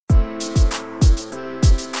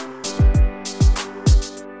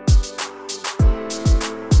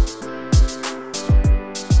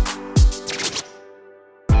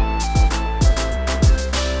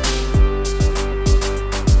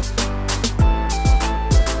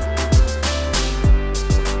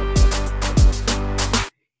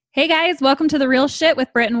Hey guys, welcome to The Real Shit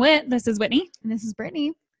with Britt and Whit. This is Whitney. And this is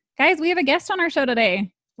Brittany. Guys, we have a guest on our show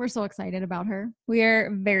today. We're so excited about her. We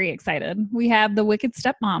are very excited. We have the wicked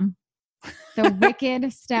stepmom. The wicked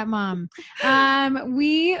stepmom.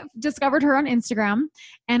 We discovered her on Instagram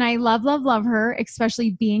and I love her,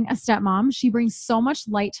 especially being a stepmom. She brings so much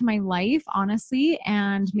light to my life, honestly,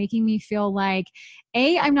 and making me feel like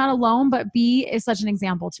A, I'm not alone, but B, is such an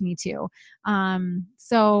example to me too.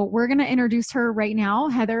 So we're going to introduce her right now.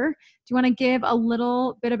 Heather, do you want to give a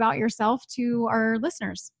little bit about yourself to our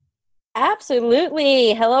listeners?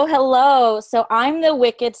 Absolutely. Hello. So I'm the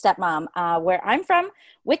wicked stepmom. Where I'm from,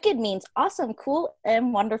 wicked means awesome, cool,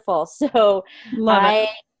 and wonderful. So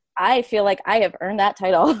I feel like I have earned that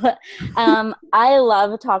title. I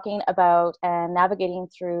love talking about and navigating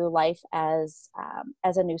through life as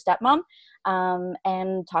a new stepmom,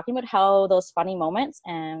 and talking about how those funny moments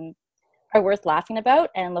are worth laughing about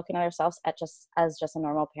and looking at ourselves as just a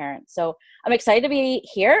normal parent. So I'm excited to be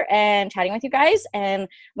here and chatting with you guys and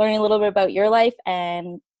learning a little bit about your life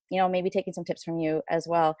and, maybe taking some tips from you as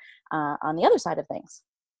well on the other side of things.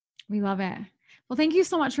 We love it. Well, thank you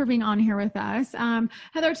so much for being on here with us.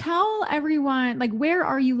 Heather, tell everyone, where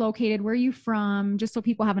are you located? Where are you from? Just so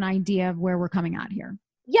people have an idea of where we're coming at here.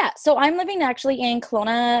 Yeah, so I'm living actually in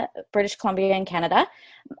Kelowna, British Columbia in Canada.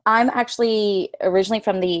 I'm actually originally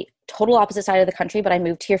from the total opposite side of the country, but I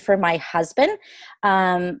moved here for my husband.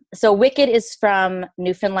 So Wicked is from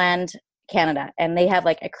Newfoundland, Canada, and they have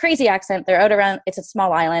a crazy accent. They're out around, it's a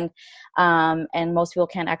small island, and most people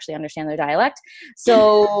can't actually understand their dialect.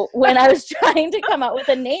 So when I was trying to come up with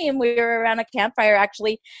a name, we were around a campfire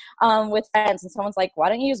actually with friends, and someone's like, why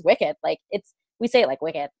don't you use Wicked? We say it like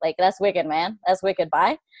wicked, that's wicked, man. That's wicked,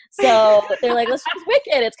 bye. So they're like, let's use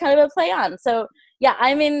Wicked. It's kind of a play on. So yeah,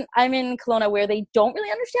 I'm in Kelowna where they don't really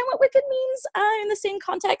understand what wicked means in the same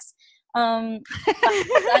context.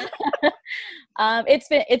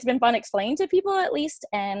 It's been fun explaining to people at least,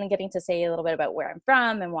 and getting to say a little bit about where I'm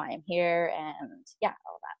from and why I'm here, and yeah,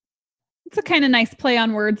 all that. It's a kind of nice play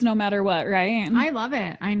on words no matter what, right? I love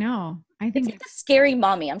it. I know. I think it's like the Scary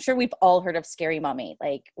Mommy. I'm sure we've all heard of Scary Mommy.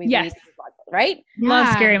 Yes. Right? Yeah.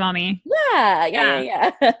 Love Scary Mommy.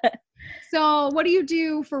 Yeah. So what do you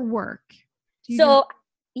do for work?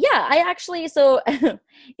 I actually, if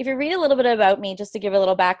you read a little bit about me, just to give a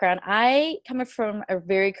little background, I come from a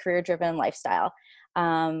very career-driven lifestyle.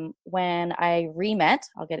 When I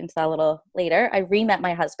I'll get into that a little later, I met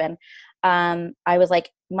my husband. I was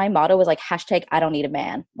my motto was hashtag I don't need a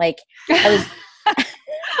man. I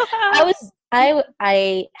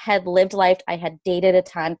had lived life. I had dated a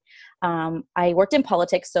ton. I worked in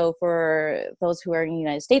politics. So for those who are in the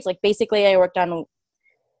United States, basically I worked on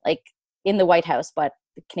in the White House, but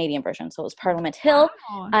the Canadian version. So it was Parliament Hill.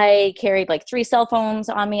 Wow. I carried 3 cell phones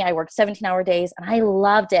on me. I worked 17-hour days and I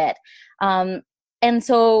loved it. And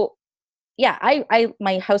so, yeah,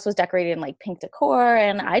 my house was decorated in pink decor,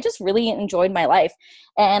 and I just really enjoyed my life.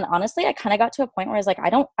 And honestly, I kind of got to a point where I was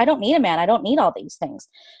I don't need a man. I don't need all these things.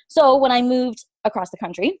 So when I moved across the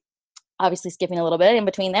country, obviously skipping a little bit in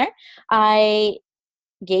between there, I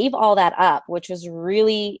gave all that up, which was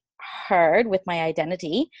really hard with my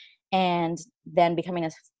identity, and then becoming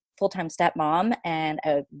a full-time stepmom and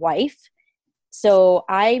a wife. So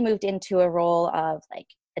I moved into a role of a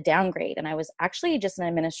downgrade, and I was actually just an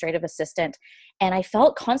administrative assistant, and I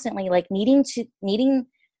felt constantly needing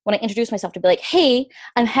when I introduced myself to be hey,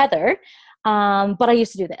 I'm Heather, but I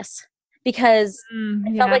used to do this, because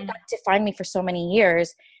I felt that defined me for so many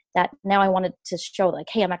years that now I wanted to show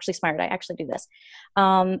hey, I'm actually smart. I actually do this.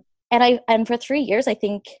 And for 3 years, I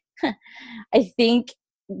think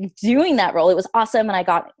doing that role, it was awesome, and I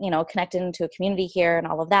got connected into a community here and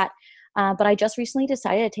all of that. But I just recently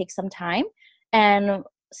decided to take some time and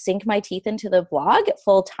sink my teeth into the blog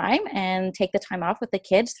full time and take the time off with the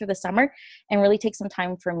kids through the summer and really take some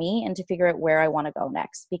time for me and to figure out where I want to go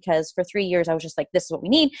next. Because for 3 years I was just this is what we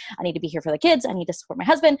need. I need to be here for the kids. I need to support my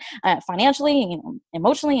husband financially,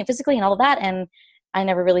 emotionally and physically and all of that. And I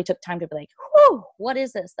never really took time to be whoa, what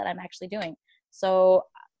is this that I'm actually doing? So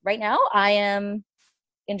right now I am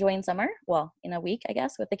enjoying summer, well, in a week, I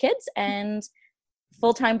guess, with the kids, and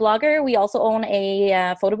full-time blogger. We also own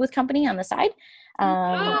a photo booth company on the side.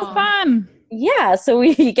 Fun. Yeah, so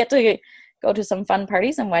we get to go to some fun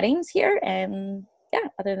parties and weddings here, and yeah,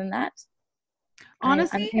 other than that,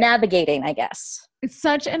 honestly, I'm navigating, I guess. It's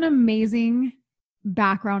such an amazing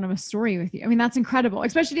background of a story with you. I mean, that's incredible,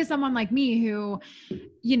 especially to someone like me who,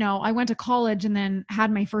 you know, I went to college and then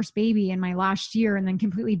had my first baby in my last year and then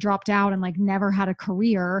completely dropped out and like never had a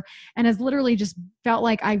career and has literally just felt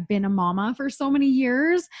like I've been a mama for so many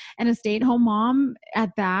years and a stay-at-home mom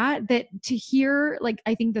at that to hear, like,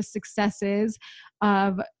 I think the successes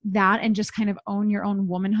of that and just kind of own your own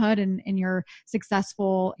womanhood and your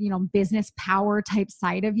successful, you know, business power type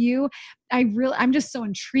side of you. I'm just so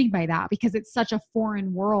intrigued by that because it's such a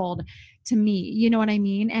foreign world to me. You know what I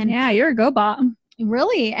mean? And yeah, you're a go bot.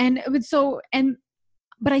 Really.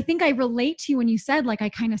 But I think I relate to you when you said, like, I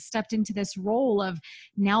kind of stepped into this role of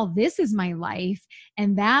now this is my life.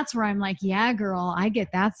 And that's where I'm like, yeah, girl, I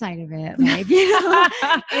get that side of it. Like, you know,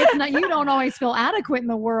 it's not, you don't always feel adequate in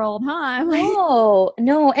the world, huh? Like,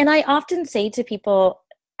 No. And I often say to people,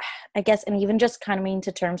 I guess, and even just coming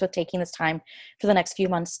to terms with taking this time for the next few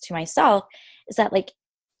months to myself, is that like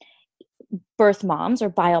birth moms or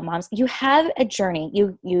bio moms, you have a journey.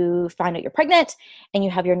 You find out you're pregnant and you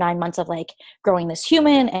have your 9 months of like growing this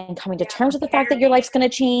human and coming to terms with the fact that your life's going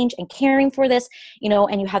to change and caring for this, you know,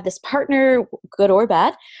 and you have this partner, good or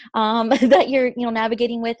bad, that you're, you know,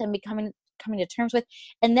 navigating with and coming to terms with.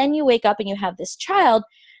 And then you wake up and you have this child.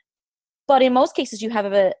 But in most cases, you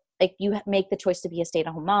make the choice to be a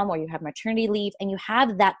stay-at-home mom or you have maternity leave and you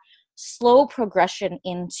have that slow progression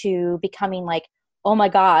into becoming like, oh my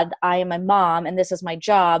God, I am a mom and this is my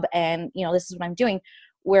job and, you know, this is what I'm doing,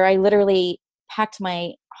 where I literally packed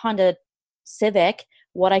my Honda Civic,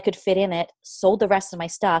 what I could fit in it, sold the rest of my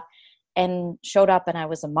stuff and showed up and I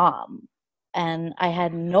was a mom. And I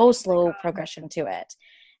had no slow progression to it.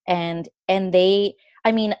 And I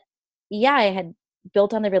had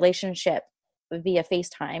built on the relationship via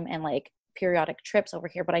FaceTime and like periodic trips over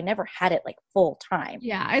here, but I never had it like full time.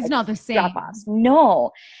 Yeah, it's like, not the same. Drop-offs.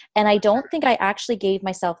 No. And I don't think I actually gave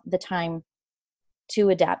myself the time to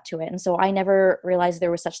adapt to it. And so I never realized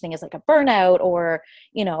there was such thing as like a burnout or,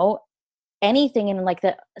 you know, anything in like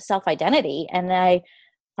the self-identity. And I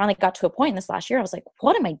finally got to a point this last year, I was like,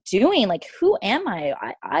 what am I doing? Like, who am I?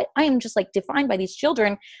 I am just like defined by these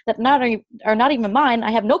children that are not even mine.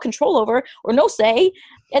 I have no control over or no say,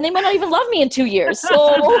 and they might not even love me in 2 years.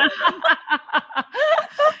 So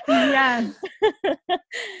yes. I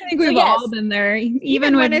think we've all been there,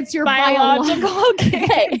 even when it's your biological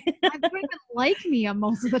kid. They don't even like me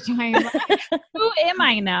most of the time. Like, who am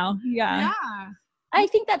I now? Yeah. I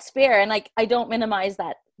think that's fair. And like, I don't minimize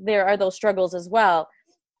that there are those struggles as well.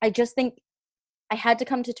 I just think I had to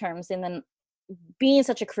come to terms, and then being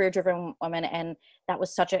such a career-driven woman, and that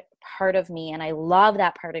was such a part of me, and I love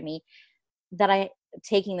that part of me, that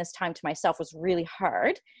taking this time to myself was really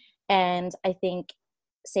hard. And I think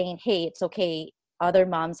saying, hey, it's okay, other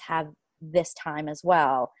moms have this time as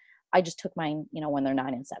well. I just took mine, you know, when they're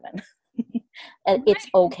 9 and 7. And it's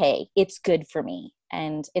okay. It's good for me,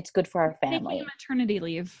 and it's good for our family. Taking maternity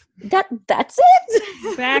leave. That's it.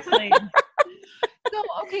 Exactly. So,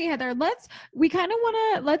 okay, Heather, let's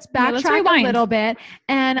backtrack a little bit.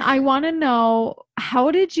 And I want to know,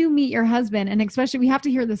 how did you meet your husband? And especially, we have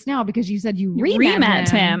to hear this now because you said you re-met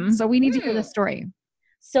him. So we need to hear the story.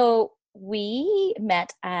 So we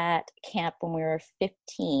met at camp when we were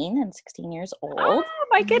 15 and 16 years old. Oh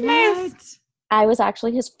my goodness. What? I was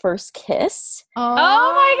actually his first kiss. Oh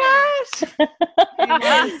my gosh. I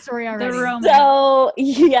love the story already. The romance. So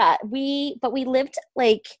yeah, we lived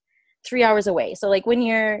like 3 hours away. So like when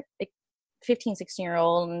you're like 15,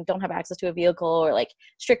 16-year-old and don't have access to a vehicle or like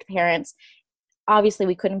strict parents, obviously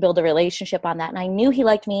we couldn't build a relationship on that. And I knew he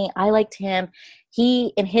liked me. I liked him.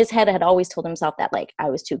 He, in his head, had always told himself that like I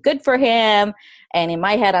was too good for him. And in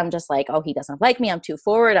my head, I'm just like, oh, he doesn't like me. I'm too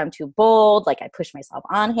forward. I'm too bold. Like I push myself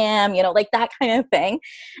on him, you know, like that kind of thing.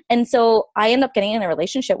 And so I ended up getting in a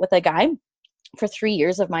relationship with a guy for 3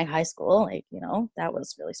 years of my high school. Like, you know, that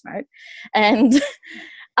was really smart. And,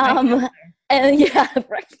 and yeah,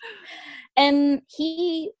 right. And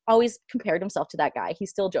he always compared himself to that guy. He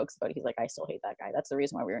still jokes about it. He's like, I still hate that guy. That's the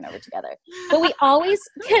reason why we were never together. But we always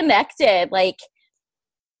connected. Like,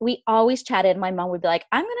 we always chatted. My mom would be like,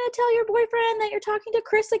 I'm going to tell your boyfriend that you're talking to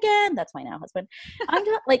Chris again. That's my now husband. I'm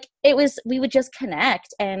not like, we would just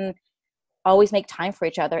connect and always make time for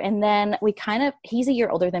each other. And then he's a year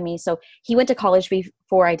older than me. So he went to college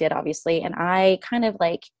before I did, obviously. And I kind of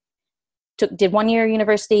like did 1 year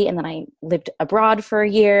university, and then I lived abroad for a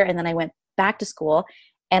year, and then I went back to school.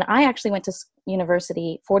 And I actually went to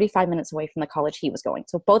university 45 minutes away from the college he was going.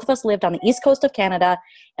 So both of us lived on the east coast of Canada,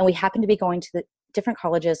 and we happened to be going to the different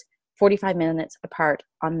colleges 45 minutes apart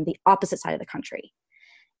on the opposite side of the country.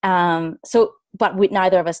 But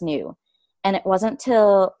neither of us knew. And it wasn't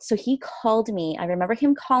till, so he called me. I remember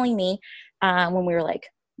him calling me when we were like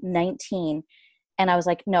 19. And I was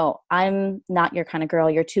like, no, I'm not your kind of girl.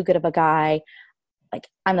 You're too good of a guy. Like,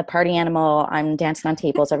 I'm the party animal. I'm dancing on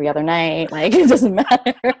tables every other night. Like, it doesn't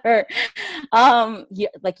matter.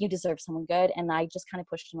 You deserve someone good. And I just kind of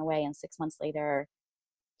pushed him away. And 6 months later,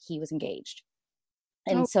 he was engaged.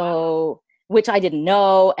 And which I didn't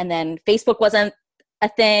know. And then Facebook wasn't a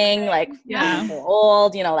thing, like, Yeah.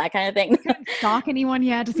 old, that kind of thing. Stalk anyone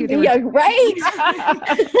yet to see what they were Yeah, right.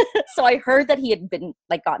 So I heard that he had been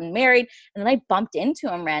like gotten married, and then I bumped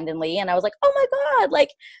into him randomly, and I was like, oh my God, like,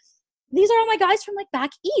 these are all my guys from like back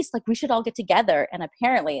east. Like, we should all get together. And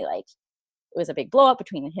apparently, like, it was a big blow up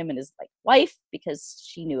between him and his like wife, because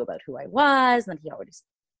she knew about who I was, and then he already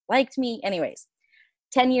liked me. Anyways,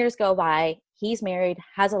 10 years go by. He's married,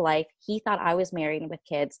 has a life. He thought I was married with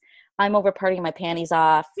kids. I'm over partying my panties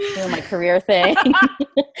off, doing my career thing.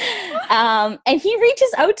 And he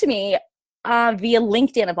reaches out to me via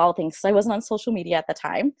LinkedIn, of all things, because I wasn't on social media at the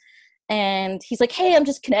time. And he's like, hey, I'm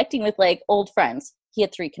just connecting with like old friends. He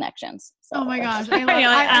had 3 connections. So. Oh my gosh.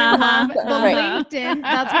 I love the LinkedIn.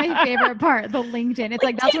 That's my favorite part. The LinkedIn. It's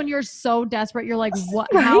like, that's when you're so desperate. You're like, what,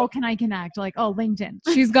 how can I connect? Like, oh, LinkedIn.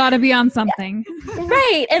 She's got to be on something. Yeah.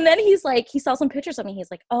 Right. And then he's like, he saw some pictures of me. He's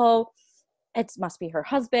like, oh, it must be her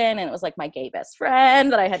husband. And it was like my gay best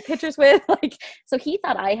friend that I had pictures with. Like, so he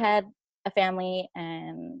thought I had a family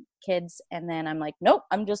and kids. And then I'm like, nope,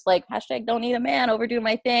 I'm just like, hashtag don't need a man, overdo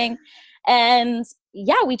my thing. And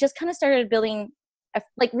yeah, we just kind of started building,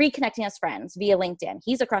 like, reconnecting as friends via LinkedIn.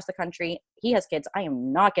 He's across the country. He has kids. I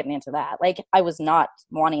am not getting into that. Like, I was not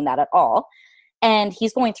wanting that at all. And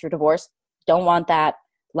he's going through divorce. Don't want that.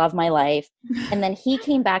 Love my life. And then he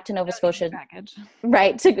came back to Nova Scotia,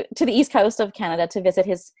 right, to the east coast of Canada to visit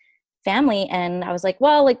his family. And I was like,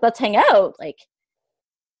 well, like, let's hang out. Like,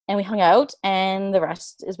 and we hung out, and the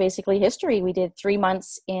rest is basically history. We did 3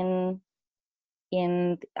 months on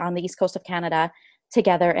the east coast of Canada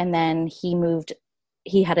together. And then he moved.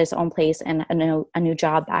 He had his own place and a new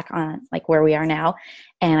job back on, like, where we are now.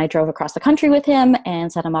 And I drove across the country with him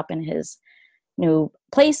and set him up in his new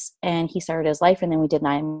place, and he started his life. And then we did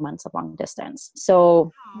 9 months of long distance.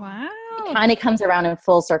 So wow, it kind of comes around in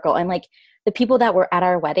full circle. And like, the people that were at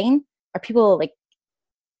our wedding are people like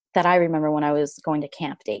that I remember when I was going to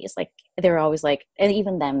camp days. Like, they were always like, and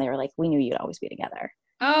even them, they were like, we knew you'd always be together.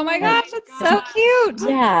 Oh my gosh, that's so cute.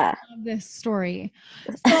 Yeah. I love this story.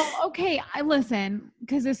 So, okay, I listen,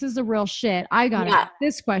 because this is the real shit. I got to ask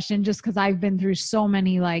this question just because I've been through so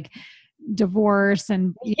many, like, divorce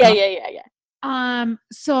and Yeah.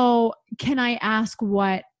 So can I ask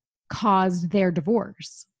what caused their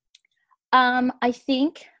divorce? I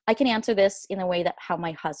think I can answer this in a way that how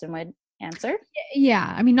my husband would answer.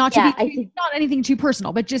 Yeah. I mean, not anything too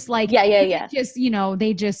personal, but just like, just,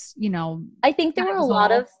 they just, I think there were a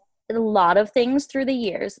lot of things through the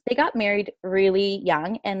years. They got married really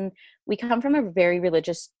young, and we come from a very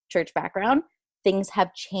religious church background. Things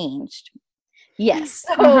have changed. Yes.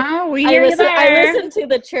 So I listened to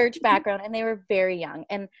the church background, and they were very young.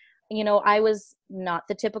 And, I was not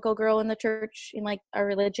the typical girl in the church in like our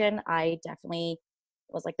religion. I definitely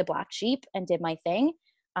was like the black sheep and did my thing.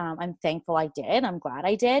 I'm thankful I did. I'm glad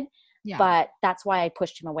I did. Yeah. But that's why I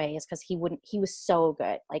pushed him away, is because he was so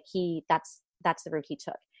good. Like, that's the route he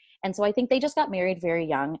took. And so I think they just got married very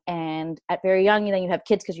young, and at very young, then you have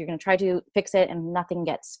kids because you're going to try to fix it and nothing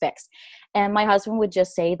gets fixed. And my husband would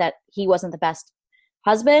just say that he wasn't the best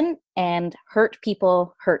husband, and hurt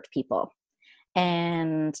people.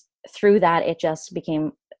 And through that, it just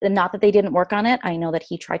became, not that they didn't work on it. I know that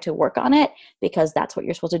he tried to work on it because that's what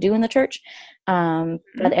you're supposed to do in the church.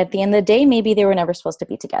 But at the end of the day, maybe they were never supposed to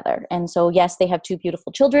be together. And so, yes, they have 2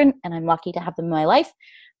 beautiful children, and I'm lucky to have them in my life,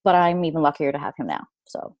 but I'm even luckier to have him now.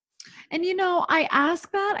 So. And, I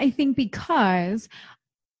ask that, I think, because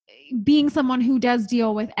being someone who does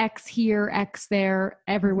deal with X here, X there,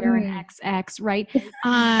 everywhere, and XX, right?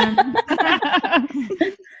 I'm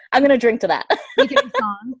going to drink to that. Make it a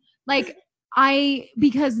song. Like,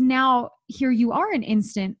 because now here you are an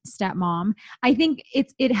instant stepmom. I think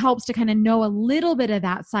it helps to kind of know a little bit of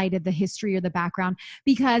that side of the history or the background,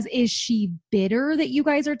 because is she bitter that you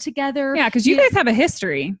guys are together? Yeah, because you guys have a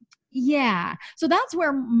history. Yeah. So that's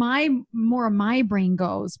where more of my brain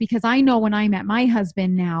goes, because I know when I met my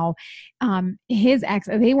husband now, his ex,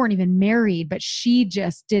 they weren't even married, but she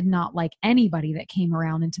just did not like anybody that came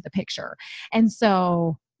around into the picture. And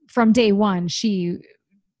so from day one, she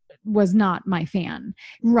was not my fan.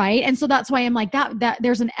 Right. And so that's why I'm like that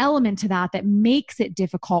there's an element to that makes it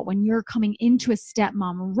difficult when you're coming into a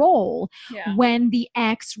stepmom role, when the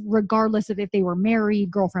ex, regardless of if they were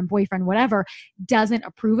married, girlfriend, boyfriend, whatever, doesn't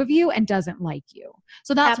approve of you and doesn't like you.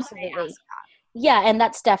 So that's absolutely. why I asked that. Yeah. And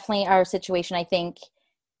that's definitely our situation. I think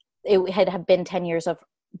it had been 10 years of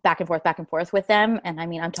back and forth with them. And I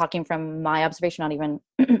mean, I'm talking from my observation, not even,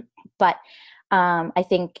 but I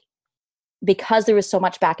think because there was so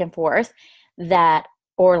much back and forth that,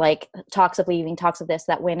 or like talks of leaving, talks of this,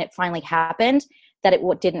 that when it finally happened, that it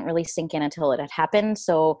didn't really sink in until it had happened.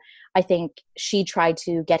 So I think she tried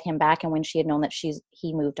to get him back. And when she had known that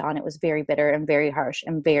he moved on, it was very bitter and very harsh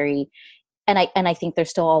and I think there's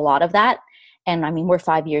still a lot of that. And I mean, we're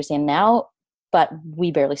 5 years in now, but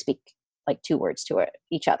we barely speak like 2 words to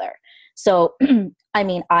each other. So, I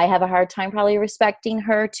mean, I have a hard time probably respecting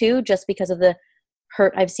her too, just because of the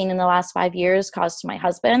hurt I've seen in the last 5 years caused to my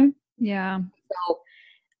husband. Yeah. So,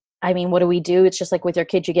 I mean, what do we do? It's just like with your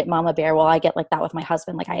kids, you get mama bear. Well, I get like that with my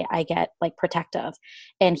husband. Like I get like protective,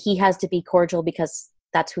 and he has to be cordial because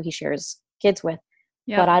that's who he shares kids with.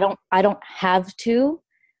 Yep. But I don't have to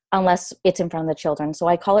unless it's in front of the children. So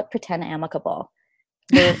I call it pretend amicable.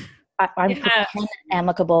 I'm pretend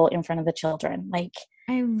amicable in front of the children. Like,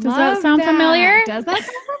 does that sound familiar? Does that sound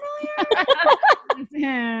familiar?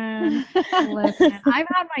 Listen, I've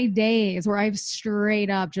had my days where I've straight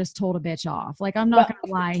up just told a bitch off. Like, I'm not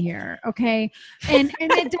gonna lie here, okay? And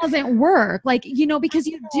it doesn't work. Like, you know, because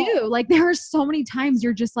you do. Like, there are so many times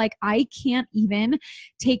you're just like, I can't even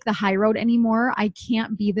take the high road anymore. I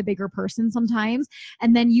can't be the bigger person sometimes.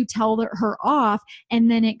 And then you tell her off,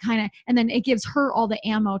 and then it gives her all the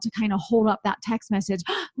ammo to kind of hold up that text message.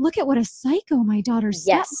 Look at what a psycho my daughter's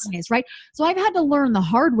stepmom is, right? So I've had to learn the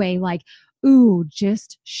hard way, like, ooh,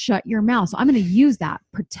 just shut your mouth. So I'm going to use that.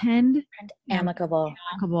 Pretend amicable.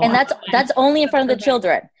 And that's only in front of the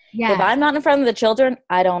children. Yes. If I'm not in front of the children,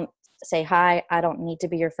 I don't say hi. I don't need to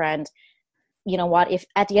be your friend. You know what? If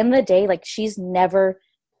at the end of the day, like, she's never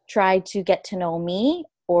tried to get to know me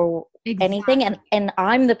or anything. And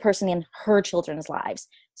I'm the person in her children's lives.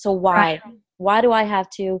 So why do I have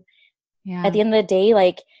to, at the end of the day,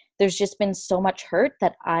 like, there's just been so much hurt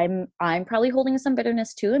that I'm probably holding some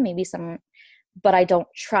bitterness too, and maybe some, but I don't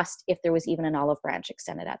trust if there was even an olive branch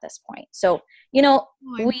extended at this point. So, you know,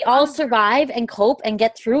 we all survive and cope and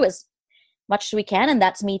get through as much as we can. And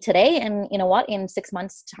that's me today. And you know what, in 6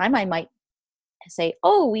 months time, I might say,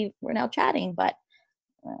 oh, we're now chatting, but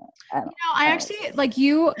I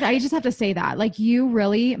just have to say that, like, you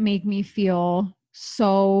really make me feel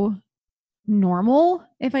so normal,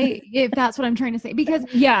 if that's what I'm trying to say, because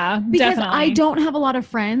definitely. I don't have a lot of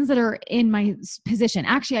friends that are in my position.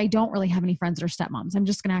 Actually, I don't really have any friends that are stepmoms. I'm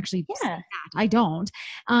just going to actually say that. I don't.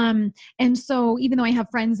 And so even though I have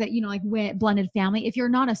friends that, you know, like with blended family, if you're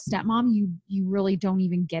not a stepmom, you really don't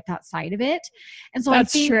even get that side of it. And so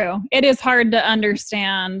that's true. It is hard to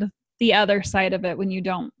understand the other side of it when you're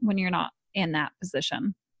not in that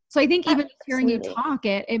position. So I think even hearing you talk,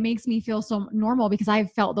 it makes me feel so normal, because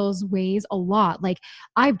I've felt those ways a lot. Like,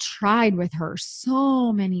 I've tried with her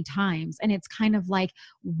so many times, and it's kind of like,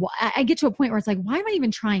 I get to a point where it's like, why am I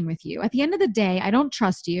even trying with you? At the end of the day, I don't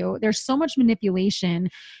trust you. There's so much manipulation.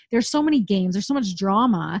 There's so many games. There's so much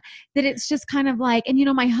drama that it's just kind of like, and you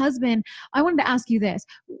know, my husband, I wanted to ask you this.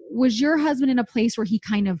 Was your husband in a place where he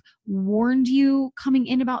kind of warned you coming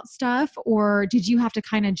in about stuff, or did you have to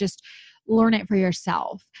kind of just learn it for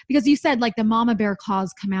yourself? Because you said like the mama bear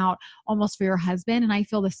clause come out almost for your husband. And I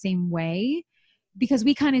feel the same way, because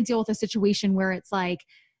we kind of deal with a situation where it's like,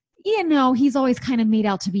 you know, he's always kind of made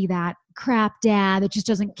out to be that crap dad that just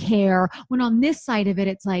doesn't care. When on this side of it,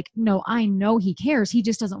 it's like, no, I know he cares. He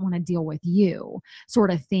just doesn't want to deal with you,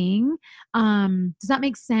 sort of thing. Does that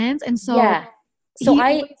make sense? And so, so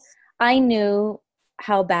I knew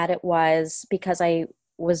how bad it was because I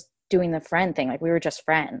was doing the friend thing. Like, we were just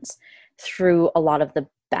friends through a lot of the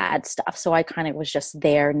bad stuff. So I kind of was just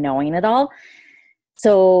there knowing it all.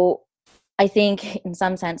 So I think in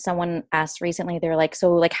some sense, someone asked recently, they're like,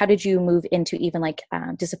 so like, how did you move into even like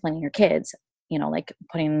disciplining your kids, you know, like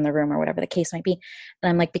putting them in the room or whatever the case might be? And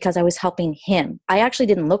I'm like, because I was helping him. I actually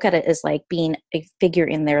didn't look at it as like being a figure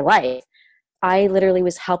in their life. I literally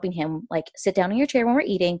was helping him, like, sit down in your chair when we're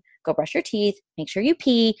eating, go brush your teeth, make sure you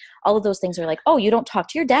pee. All of those things are like, oh, you don't talk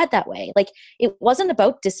to your dad that way. Like, it wasn't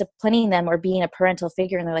about disciplining them or being a parental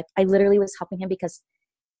figure. And they're like, I literally was helping him because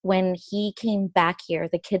when he came back here,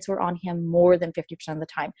 the kids were on him more than 50% of the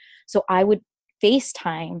time. So I would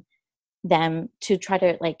FaceTime them to try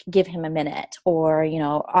to like give him a minute or, you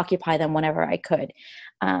know, occupy them whenever I could.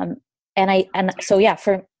 I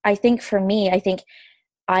think for me,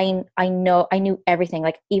 I knew everything,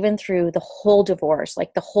 like even through the whole divorce,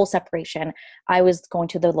 like the whole separation. I was going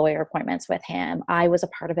to the lawyer appointments with him. I was a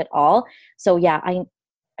part of it all. So yeah, I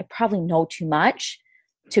probably know too much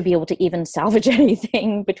to be able to even salvage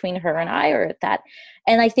anything between her and I or that.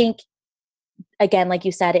 And I think, again, like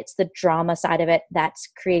you said, it's the drama side of it that's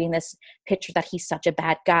creating this picture that he's such a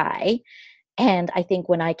bad guy. And I think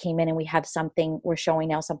when I came in and we're showing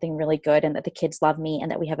now something really good, and that the kids love me and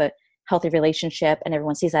that we have a healthy relationship and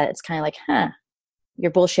everyone sees that, it's kind of like,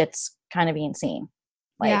 your bullshit's kind of being seen.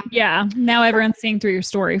 Like, yeah. Now everyone's seeing through your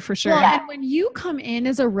story for sure. Well, and when you come in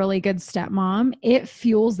as a really good stepmom, it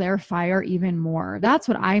fuels their fire even more. That's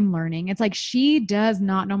what I'm learning. It's like she does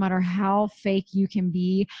not, no matter how fake you can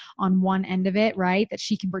be on one end of it, right? That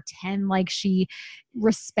she can pretend like she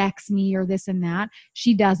respects me or this and that.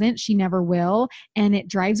 She doesn't. She never will. And it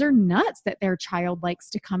drives her nuts that their child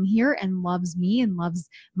likes to come here and loves me and loves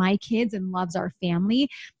my kids and loves our family.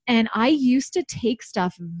 And I used to take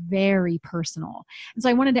stuff very personal. And so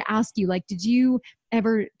I wanted to ask you, like, did you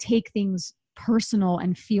ever take things personal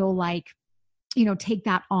and feel like, take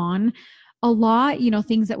that on a lot,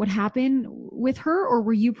 things that would happen with her? Or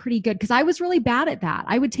were you pretty good? Because I was really bad at that.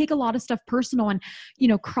 I would take a lot of stuff personal and,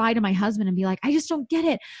 cry to my husband and be like, I just don't get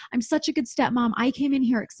it. I'm such a good stepmom. I came in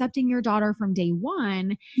here accepting your daughter from day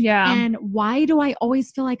one. Yeah. And why do I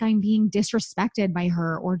always feel like I'm being disrespected by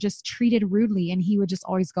her or just treated rudely? And he would just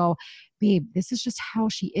always go, babe, this is just how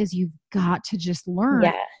she is. You've got to just learn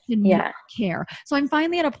to not care. So I'm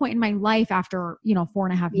finally at a point in my life after,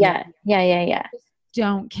 4.5 years. Yeah.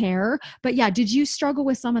 Don't care. But yeah, did you struggle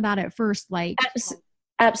with some of that at first? Like,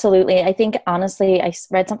 absolutely. I think honestly, I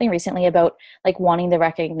read something recently about like wanting the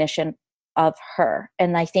recognition of her.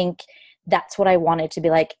 And I think that's what I wanted to be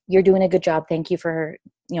like, you're doing a good job. Thank you for,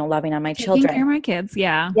 loving on my children. Taking care of my kids.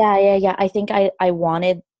 Yeah. Yeah. I think I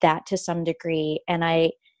wanted that to some degree. And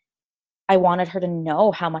I wanted her to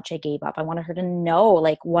know how much I gave up. I wanted her to know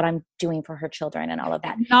like what I'm doing for her children and all of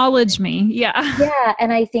that. Acknowledge me. Yeah. Yeah.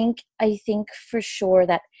 And I think for sure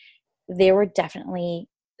that there were definitely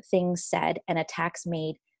things said and attacks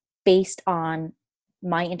made based on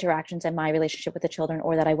my interactions and my relationship with the children,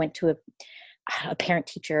 or that I went to a parent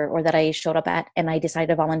teacher, or that I showed up at and I decided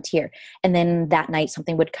to volunteer. And then that night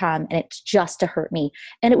something would come and it's just to hurt me.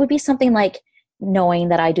 And it would be something like, knowing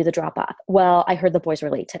that I do the drop off. Well, I heard the boys were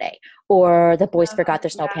late today, or the boys forgot their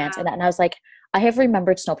snow pants. And I was like, I have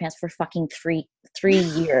remembered snow pants for fucking three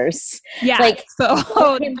years. Yeah. Like,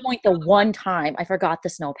 so pinpoint the one time I forgot the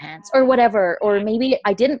snow pants or whatever, or maybe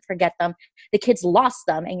I didn't forget them. The kids lost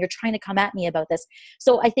them and you're trying to come at me about this.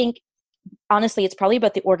 So I think honestly, it's probably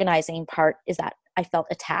about the organizing part, is that I felt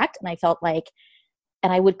attacked and I felt like,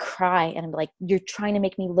 and I would cry and I'm like, you're trying to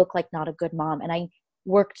make me look like not a good mom. And I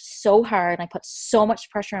worked so hard and I put so much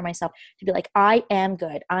pressure on myself to be like, I am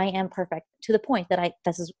good. I am perfect, to the point that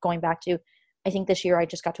this is going back to, I think this year I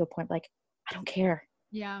just got to a point like, I don't care.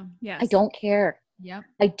 yeah. yes. I don't care. Yep.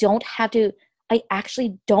 I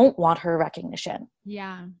actually don't want her recognition.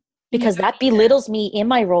 Yeah. Because that belittles me in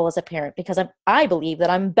my role as a parent, because I believe that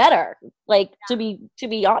I'm better. Like, to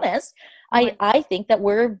be honest, I think that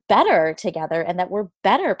we're better together and that we're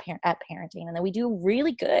better at parenting and that we do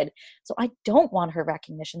really good. So I don't want her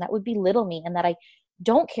recognition. That would belittle me, and that I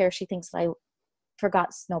don't care if she thinks that I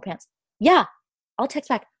forgot snow pants. Yeah, I'll text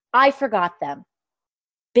back, I forgot them.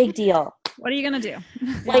 Big deal. What are you going to do?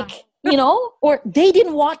 Like, or they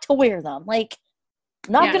didn't want to wear them. Like,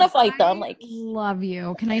 not gonna fight them. Like, love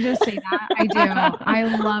you. Can I just say that? I do. I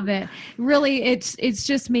love it. Really, it's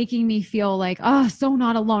just making me feel like, oh, so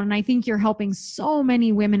not alone. And I think you're helping so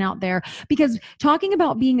many women out there, because talking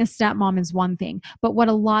about being a stepmom is one thing, but what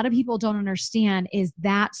a lot of people don't understand is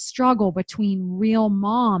that struggle between real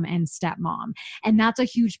mom and stepmom. And that's a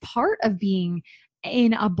huge part of being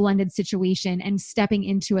in a blended situation and stepping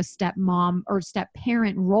into a stepmom or step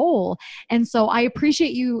parent role. And so I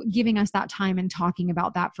appreciate you giving us that time and talking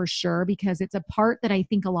about that, for sure, because it's a part that I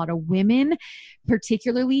think a lot of women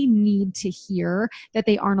particularly need to hear, that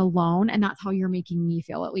they aren't alone. And that's how you're making me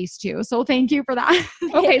feel, at least, too. So thank you for that.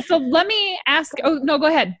 Okay. So let me ask, oh no, go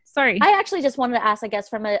ahead. Sorry. I actually just wanted to ask, I guess,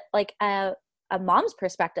 from a mom's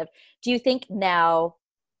perspective, do you think now,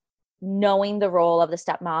 knowing the role of the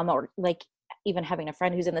stepmom, or like even having a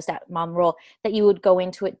friend who's in the stepmom role, that you would go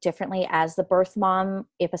into it differently as the birth mom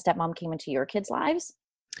if a stepmom came into your kids' lives?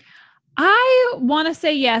 I want to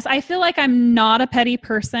say yes. I feel like I'm not a petty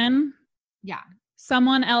person. Yeah.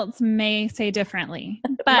 Someone else may say differently,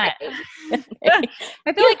 but Right.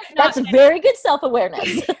 I feel like that's very good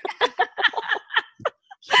self-awareness.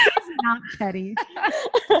 Not petty.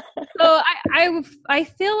 so I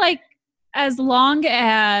feel like as long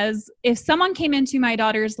as if someone came into my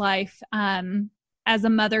daughter's life as a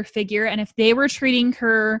mother figure, and if they were treating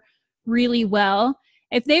her really well,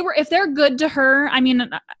 if they're good to her, I mean,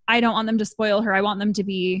 I don't want them to spoil her. I want them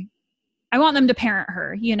to parent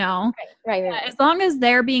her, you know? Right. As long as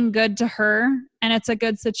they're being good to her and it's a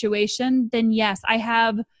good situation, then yes, I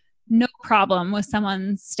have no problem with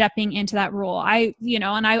someone stepping into that role. I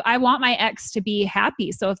want my ex to be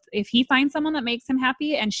happy. So if he finds someone that makes him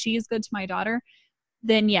happy and she's good to my daughter,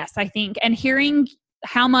 then yes, I think, and hearing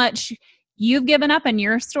how much you've given up in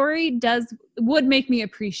your story would make me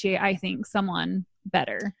appreciate, I think, someone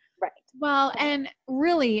better. Right. Well, and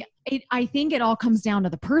really, I think it all comes down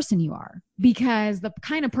to the person you are, because the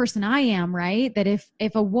kind of person I am, right? That if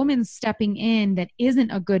a woman's stepping in that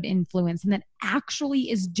isn't a good influence and that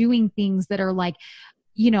actually is doing things that are like,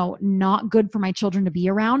 you know, not good for my children to be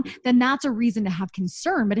around, then that's a reason to have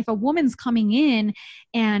concern. But if a woman's coming in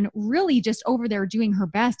and really just over there doing her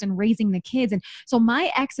best and raising the kids, and so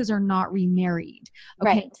my exes are not remarried.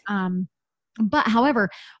 Okay. Right. But however,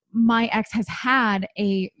 my ex has had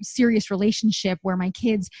a serious relationship where my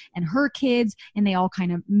kids and her kids, and they all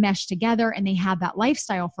kind of mesh together, and they had that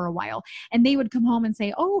lifestyle for a while. And they would come home and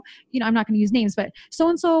say, oh, you know, I'm not going to use names, but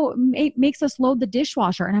so-and-so makes us load the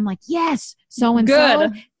dishwasher. And I'm like, yes, so-and-so,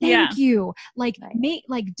 Good. thank you. Like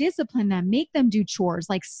discipline them, make them do chores,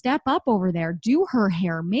 like step up over there, do her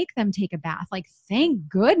hair, make them take a bath. Like, thank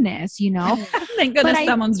goodness, you know, thank goodness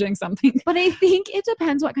someone's doing something. But I think it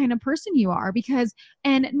depends what kind of person you are, because,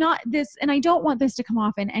 and I don't want this to come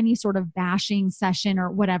off in any sort of bashing session or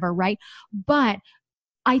whatever, right? But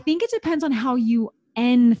I think it depends on how you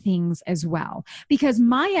end things as well. Because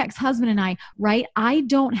my ex-husband and I, right, I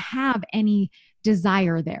don't have any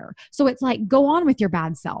desire there. So it's like, go on with your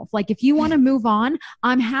bad self. Like, if you want to move on,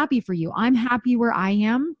 I'm happy for you. I'm happy where I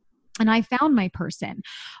am. And I found my person.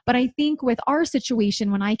 But I think with our situation,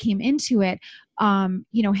 when I came into it,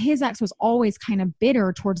 you know, his ex was always kind of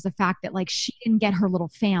bitter towards the fact that like she didn't get her little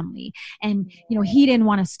family, and, you know, he didn't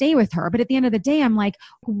want to stay with her. But at the end of the day, I'm like,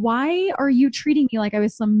 why are you treating me like I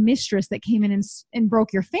was some mistress that came in and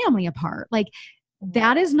broke your family apart? Like,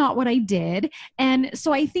 that is not what I did. And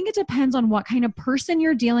so I think it depends on what kind of person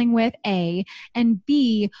you're dealing with, A, and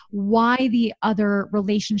B, why the other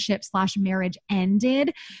relationship / marriage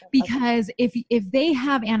ended. Because if they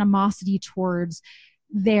have animosity towards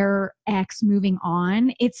their ex moving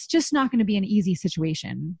on, it's just not going to be an easy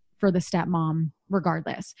situation for the stepmom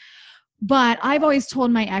regardless. But I've always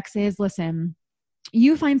told my exes, listen,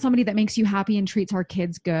 you find somebody that makes you happy and treats our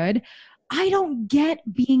kids good. I don't get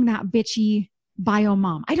being that bitchy bio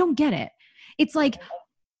mom. I don't get it. It's like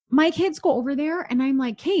my kids go over there and I'm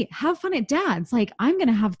like, hey, have fun at dad's. Like, I'm going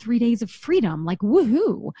to have 3 days of freedom. Like,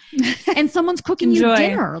 woohoo. And someone's cooking you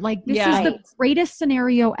dinner. Like, this is the greatest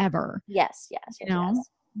scenario ever. Yes. You know,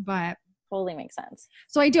 but totally makes sense.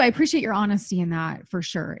 So I appreciate your honesty in that, for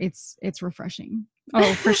sure. It's refreshing.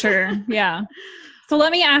 Oh, for sure. Yeah. So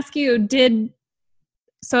let me ask you,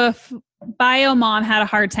 if bio mom had a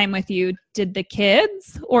hard time with you, did the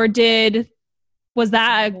kids, or was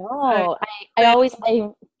that I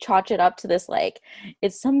chalk it up to this, like,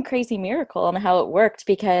 it's some crazy miracle on how it worked,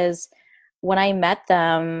 because when I met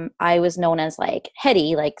them, I was known as like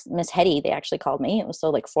Hetty, like Miss Hetty, they actually called me. It was so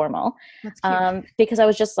like formal. That's cute. Because I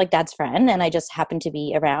was just like Dad's friend and I just happened to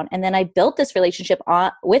be around. And then I built this relationship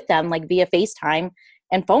with them, like via FaceTime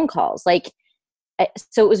and phone calls. Like,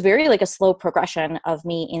 so it was very like a slow progression of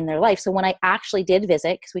me in their life. So when I actually did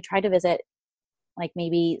visit, because we tried to visit like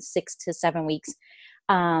maybe 6 to 7 weeks,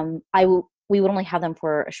 we would only have them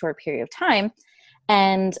for a short period of time.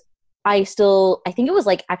 And I think it was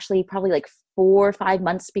like actually probably like 4 or 5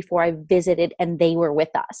 months before I visited and they were with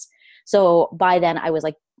us. So by then I was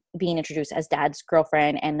like being introduced as Dad's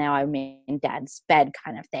girlfriend, and now I'm in Dad's bed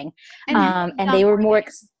kind of thing. And they were more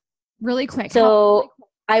really quick. So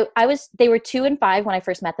they were 2 and 5 when I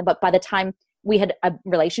first met them, but by the time we had a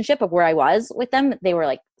relationship of where I was with them, they were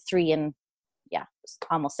like 3 and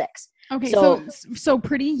almost 6. Okay, so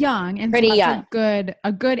pretty young, and pretty so that's young.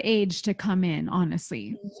 a good age to come in,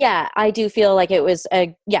 honestly. Yeah, I do feel like it was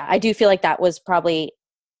I do feel like that was probably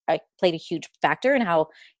played a huge factor in how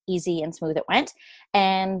easy and smooth it went.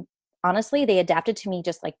 And honestly, they adapted to me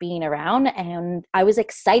just like being around, and I was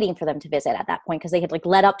exciting for them to visit at that point, because they had like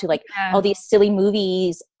led up to like all these silly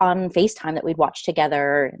movies on FaceTime that we'd watch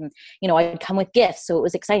together, and you know, I'd come with gifts, so it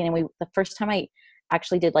was exciting. And the first time I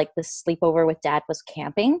actually did like this sleepover with Dad was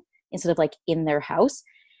camping instead of like in their house.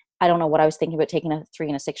 I don't know what I was thinking about taking a 3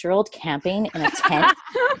 and a 6-year-old camping in a tent.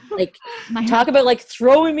 Like, talk about like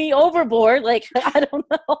throwing me overboard. Like, I don't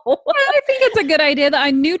know. I think it's a good idea.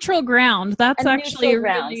 A neutral ground. That's actually neutral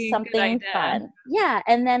ground, really something good idea. fun. Yeah.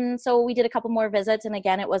 And then, so we did a couple more visits. And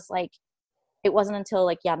again, it was like, it wasn't until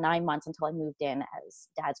like, 9 months until I moved in as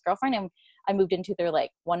dad's girlfriend. And I moved into their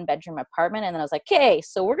like 1-bedroom apartment. And then I was like, okay,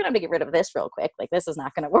 so we're going to have to get rid of this real quick. Like, this is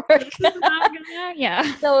not going to work.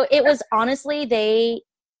 Yeah. So it was honestly, they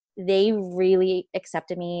really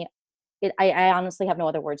accepted me. I honestly have no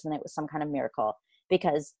other words than it was some kind of miracle,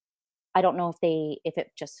 because I don't know if they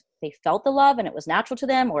felt the love and it was natural to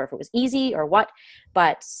them, or if it was easy or what,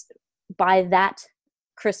 but by that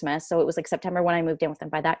Christmas, so it was like September when I moved in with them,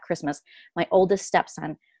 by that Christmas, my oldest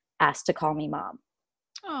stepson asked to call me mom.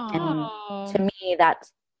 Aww. And to me, that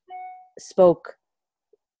spoke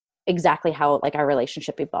exactly how like our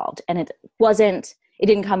relationship evolved. And it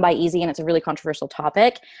didn't come by easy, and it's a really controversial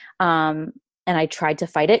topic. And I tried to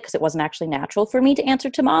fight it because it wasn't actually natural for me to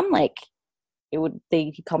answer to mom. Like,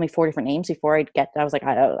 he'd call me 4 different names before I was like,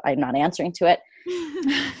 I'm not answering to it.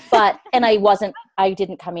 And I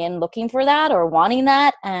didn't come in looking for that or wanting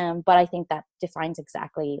that. But I think that defines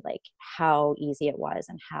exactly like how easy it was,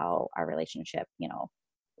 and how our relationship,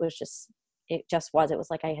 was just, it was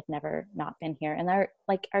like I had never not been here. And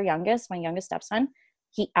my youngest stepson,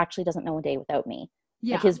 he actually doesn't know a day without me.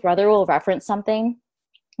 Yeah. Like, his brother will reference something,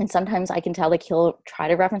 and sometimes I can tell like he'll try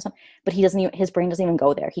to reference something, but his brain doesn't even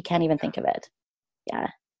go there. He can't even think of it. Yeah.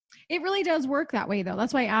 It really does work that way though.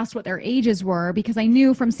 That's why I asked what their ages were, because I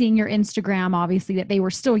knew from seeing your Instagram, obviously, that they were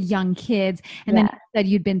still young kids. And then you said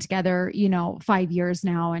you'd been together, 5 years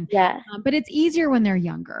now. And but it's easier when they're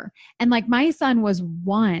younger. And like, my son was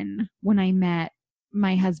 1 when I met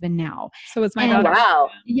my husband now. So it's my daughter. Wow.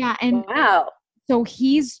 Yeah. And wow. So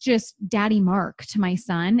he's just Daddy Mark to my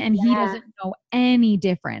son, and he doesn't know any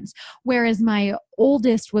difference. Whereas my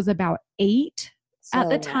oldest was about 8 at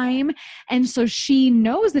the time. And so she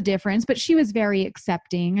knows the difference, but she was very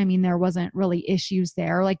accepting. I mean, there wasn't really issues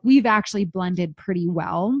there. Like, we've actually blended pretty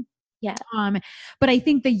well. Yeah. But I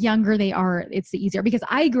think the younger they are, it's the easier, because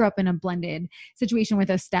I grew up in a blended situation with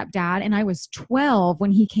a stepdad, and I was 12 when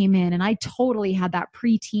he came in, and I totally had that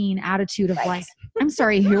preteen attitude of like, I'm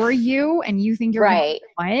sorry, who are you? And you think you're right.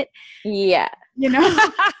 What? Yeah.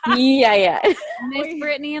 Yeah. Miss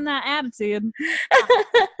Brittany and that attitude.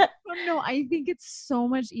 No, I think it's so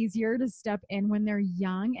much easier to step in when they're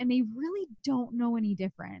young, and they really don't know any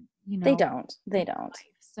different. They don't.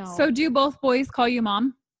 So do both boys call you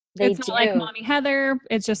mom? It's not like Mommy Heather.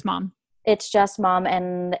 It's just mom. It's just mom.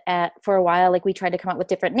 And for a while, like, we tried to come up with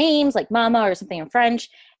different names, like Mama or something in French,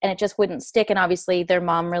 and it just wouldn't stick. And obviously their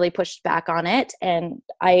mom really pushed back on it. And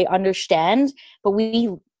I understand, but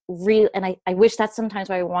I wish that's sometimes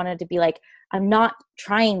why I wanted to be like, I'm not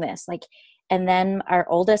trying this. Like, and then our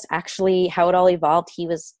oldest, actually, how it all evolved, he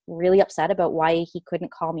was really upset about why he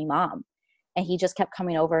couldn't call me mom. And he just kept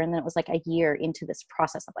coming over. And then it was like a year into this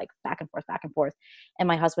process of like back and forth. And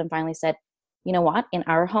my husband finally said, you know what? In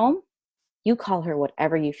our home, you call her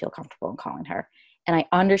whatever you feel comfortable in calling her. And I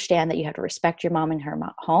understand that you have to respect your mom in her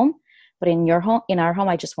home, but in our home,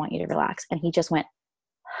 I just want you to relax. And he just went,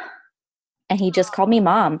 and he just called me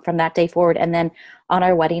mom from that day forward. And then on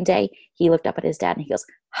our wedding day, he looked up at his dad and he goes,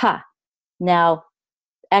 now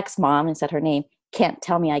ex-mom, and said her name, can't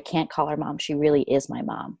tell me I can't call her mom. She really is my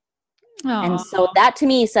mom. Aww. And so that to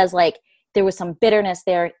me says like there was some bitterness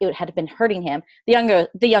there. It had been hurting him. The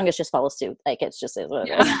youngest just follows suit. Like, it's just what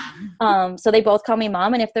it is. So they both call me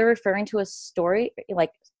mom. And if they're referring to a story,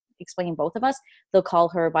 like explaining both of us, they'll call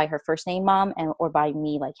her by her first name, mom, or by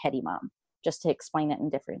me, like Hetty mom, just to explain it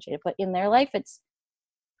and differentiate it. But in their life,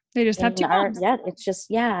 they just have two moms. Yeah, it's just,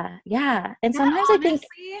 yeah. And sometimes honestly, I think,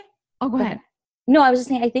 oh, go ahead. No, I was just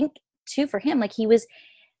saying, I think too, for him, like, he was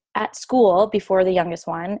at school before the youngest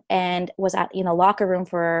one and was at locker room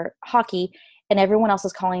for hockey, and everyone else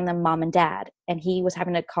was calling them mom and dad, and he was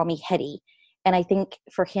having to call me Hetty. And I think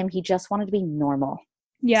for him, he just wanted to be normal.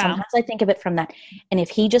 Yeah. Sometimes I think of it from that. And if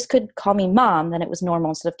he just could call me mom, then it was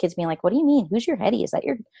normal, instead of kids being like, what do you mean? Who's your Hetty? Is that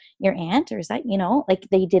your aunt? Or is that, like,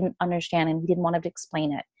 they didn't understand, and he didn't want to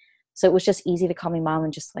explain it. So it was just easy to call me mom,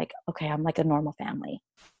 and just like, okay, I'm like a normal family.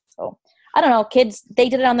 So I don't know, kids, they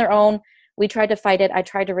did it on their own. We tried to fight it. I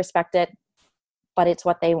tried to respect it, but it's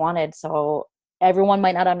what they wanted. So everyone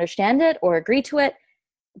might not understand it or agree to it,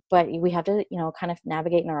 but we have to, kind of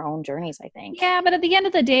navigate in our own journeys, I think. Yeah. But at the end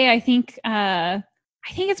of the day, I think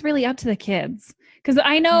it's really up to the kids. Cause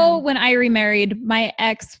I know when I remarried, my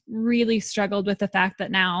ex really struggled with the fact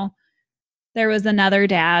that now there was another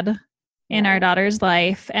dad in our daughter's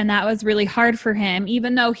life. And that was really hard for him,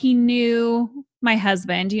 even though he knew my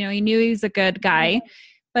husband. You know, he knew he was a good guy,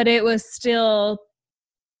 but it was still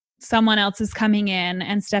someone else is coming in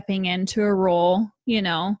and stepping into a role, you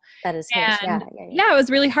know. That is his. And yeah, it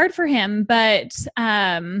was really hard for him. But,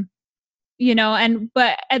 you know,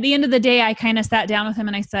 but at the end of the day, I kind of sat down with him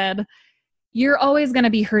and I said, you're always going to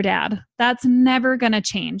be her dad. That's never going to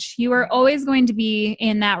change. You are always going to be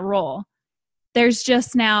in that role. There's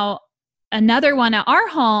just now another one at our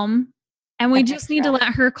home, and we just need to let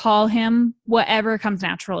her call him whatever comes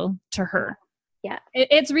natural to her. Yeah.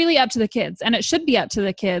 It's really up to the kids, and it should be up to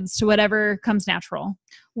the kids to whatever comes natural.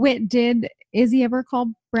 Did Izzy ever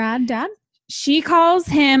call Brad dad? She calls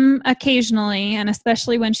him occasionally, and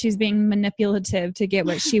especially when she's being manipulative to get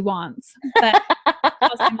what she wants. But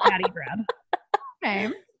calls him Daddy Brad.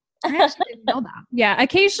 Okay. I actually didn't know that. Yeah.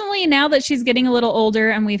 Occasionally, now that she's getting a little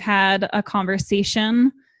older and we've had a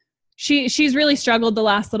conversation, she's really struggled the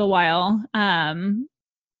last little while.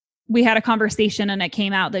 We had a conversation and it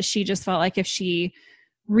came out that she just felt like if she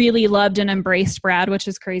really loved and embraced Brad, which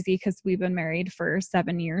is crazy because we've been married for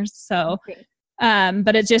 7 years. So,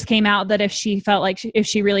 but it just came out that if she felt like if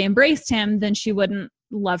she really embraced him, then she wouldn't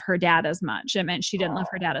love her dad as much. It meant she didn't love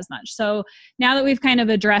her dad as much. So now that we've kind of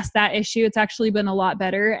addressed that issue, it's actually been a lot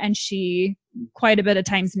better. And she quite a bit of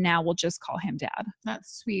times now will just call him dad.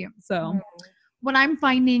 That's sweet. So what I'm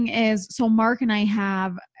finding is, so Mark and I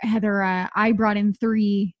have Heather, I brought in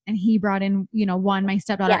 3 and he brought in, 1, my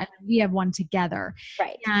stepdaughter, and we have 1 together.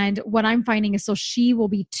 Right. And what I'm finding is, so she will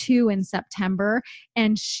be 2 in September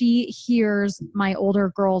and she hears my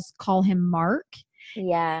older girls call him Mark.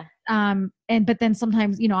 Yeah. But then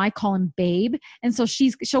sometimes, I call him Babe. And so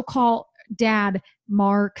she'll call Dad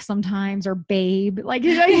Mark sometimes, or Babe, like,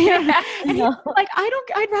 and like,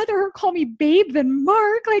 I'd rather her call me Babe than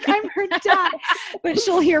Mark, like I'm her dad. But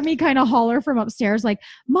she'll hear me kind of holler from upstairs, like,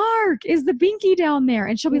 Mark, is the binky down there?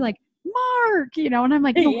 And she'll be like, Mark, and I'm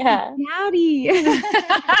like, no, Daddy.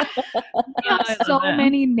 So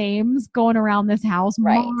many names going around this house.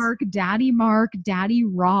 Right. Mark, Daddy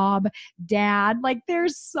Rob, Dad, like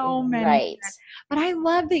there's so many. Right. But I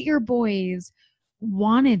love that your boys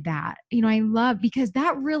wanted that. I love, because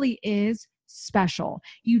that really is special.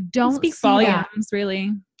 You don't speak see volumes, that.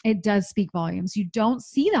 really. It does speak volumes. You don't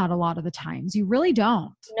see that a lot of the times. You really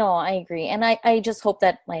don't. No, I agree. And I just hope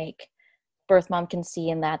that like birth mom can see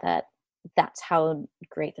in that that's how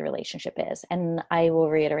great the relationship is. And I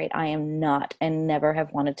will reiterate, I am not and never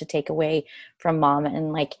have wanted to take away from mom.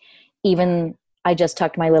 And like, even I just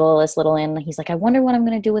tucked my littlest little in. He's like, I wonder what I'm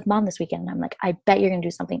going to do with mom this weekend. And I'm like, I bet you're going to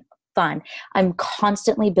do something fun. I'm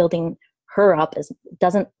constantly building her up. It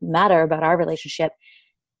doesn't matter about our relationship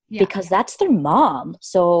because that's their mom.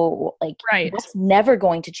 So like, that's never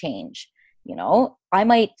going to change. I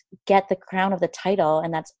might get the crown of the title,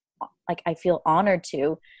 and that's like, I feel honored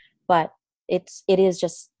to, but it is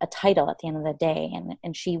just a title at the end of the day,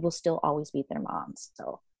 and she will still always be their mom.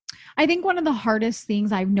 So I think one of the hardest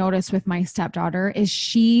things I've noticed with my stepdaughter is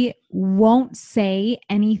she won't say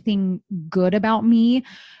anything good about me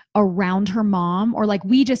around her mom, or like,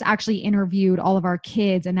 we just actually interviewed all of our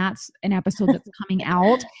kids, and that's an episode that's coming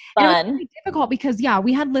out. Fun. And it was really difficult because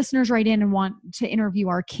we had listeners write in and want to interview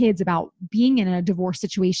our kids about being in a divorce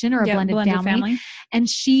situation or a blended family. And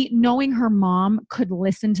she, knowing her mom could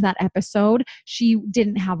listen to that episode, she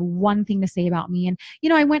didn't have one thing to say about me. And,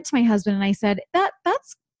 I went to my husband and I said,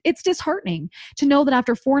 it's disheartening to know that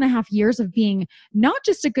after 4.5 years of being not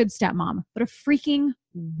just a good stepmom, but a freaking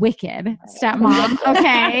wicked stepmom.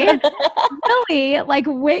 Okay. Really, like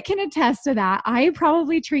Whit can attest to that. I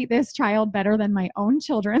probably treat this child better than my own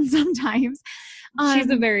children sometimes. She's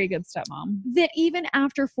a very good stepmom. That even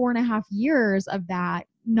after 4.5 years of that,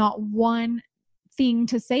 not one thing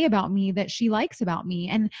to say about me that she likes about me.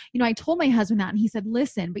 And, I told my husband that, and he said,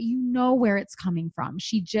 listen, but where it's coming from.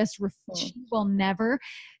 She just, she will never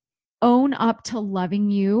own up to loving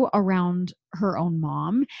you around her own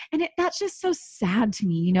mom. And that's just so sad to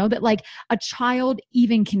me, that like a child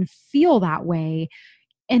even can feel that way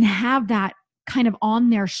and have that kind of on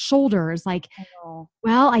their shoulders. Like,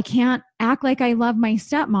 well, I can't act like I love my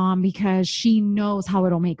stepmom because she knows how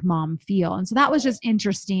it'll make mom feel. And so that was just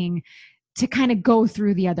interesting to kind of go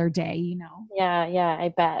through the other day, Yeah,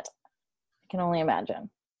 I bet. I can only imagine.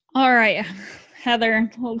 All right, Heather,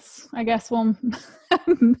 I guess we'll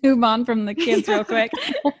move on from the kids real quick.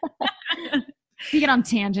 We get on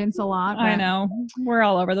tangents a lot. I know. We're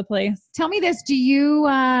all over the place. Tell me this. Do you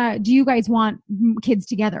guys want kids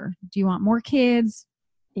together? Do you want more kids?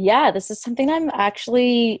 Yeah, this is something I'm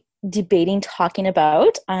actually debating talking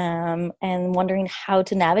about, and wondering how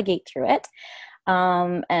to navigate through it.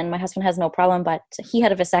 And my husband has no problem, but he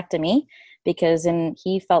had a vasectomy because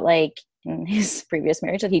he felt like in his previous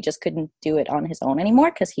marriage that he just couldn't do it on his own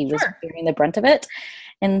anymore because he was bearing the brunt of it.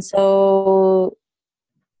 And so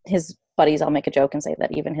his buddies all make a joke and say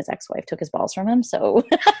that even his ex-wife took his balls from him. So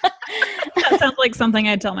that sounds like something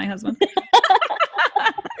I'd tell my husband.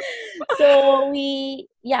 So we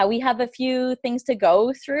have a few things to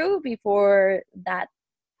go through before that.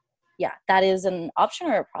 Yeah, that is an option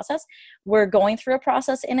or a process. We're going through a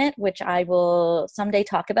process in it, which I will someday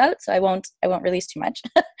talk about. So I won't release too much.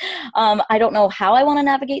 I don't know how I want to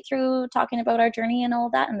navigate through talking about our journey and all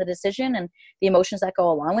of that and the decision and the emotions that go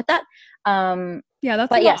along with that.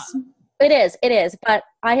 But yes, it is. But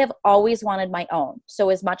I have always wanted my own. So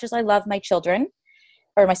as much as I love my children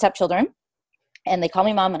or my stepchildren, and they call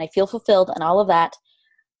me mom and I feel fulfilled and all of that,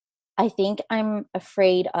 I think I'm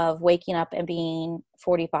afraid of waking up and being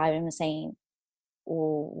 45 and saying,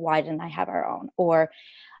 well, why didn't I have our own? Or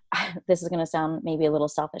this is going to sound maybe a little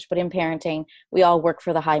selfish, but in parenting, we all work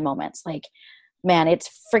for the high moments. Like, man, it's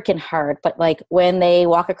freaking hard. But like when they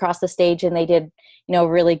walk across the stage and they did,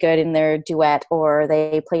 really good in their duet, or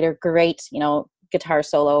they played a great, guitar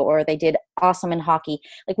solo, or they did awesome in hockey,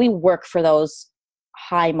 like we work for those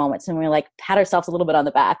high moments and we're like pat ourselves a little bit on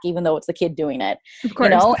the back, even though it's the kid doing it, of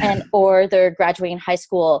course. And or they're graduating high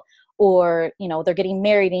school, or they're getting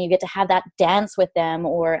married and you get to have that dance with them,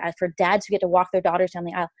 or for dads who get to walk their daughters down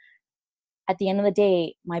the aisle. At the end of the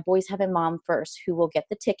day, my boys have a mom first who will get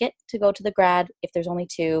the ticket to go to the grad. If there's only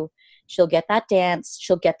 2, she'll get that dance,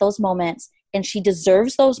 she'll get those moments, and she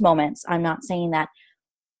deserves those moments. I'm not saying that,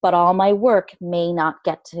 but all my work may not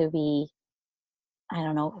get to be, I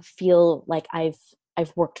don't know, feel like I've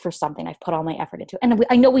worked for something. I've put all my effort into it. And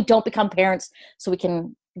I know we don't become parents so we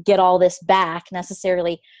can get all this back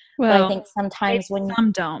necessarily. Well, but I think sometimes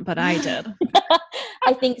some don't, but I did.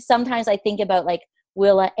 I think sometimes I think about like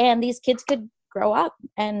Willa, and these kids could grow up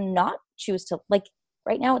and not choose to, like,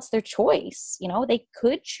 right now it's their choice. They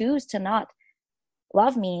could choose to not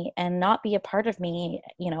love me and not be a part of me,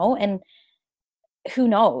 and who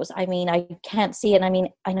knows? I mean, I can't see it. I mean,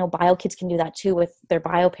 I know bio kids can do that too with their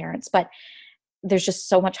bio parents, but there's just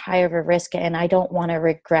so much higher of a risk, and I don't want to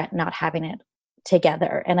regret not having it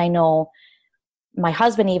together. And I know my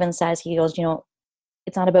husband even says, he goes,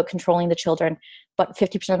 it's not about controlling the children, but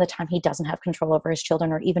 50% of the time he doesn't have control over his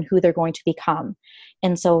children or even who they're going to become.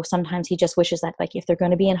 And so sometimes he just wishes that, like, if they're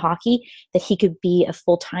going to be in hockey, that he could be a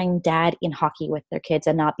full-time dad in hockey with their kids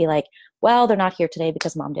and not be like, well, they're not here today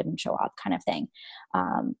because mom didn't show up, kind of thing.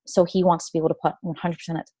 So he wants to be able to put 100%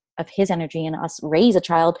 of his energy in us, raise a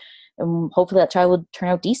child, and hopefully that child will turn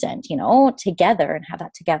out decent, together, and have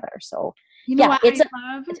that together. So it's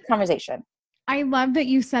a conversation. I love that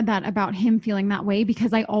you said that about him feeling that way,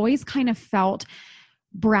 because I always kind of felt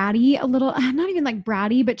bratty a little, not even like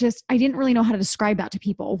bratty, but just, I didn't really know how to describe that to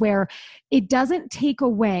people, where it doesn't take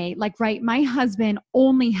away, like, right, my husband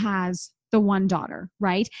only has the one daughter,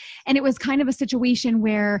 right? And it was kind of a situation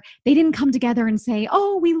where they didn't come together and say,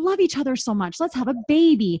 oh, we love each other so much, let's have a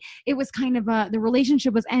baby. It was kind of the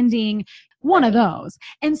relationship was ending, one of those.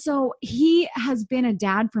 And so he has been a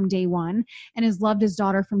dad from day one and has loved his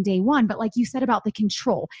daughter from day one. But like you said about the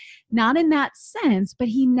control, not in that sense, but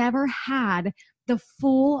he never had the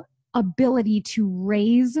full ability to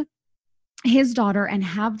raise his daughter and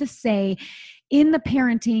have the say in the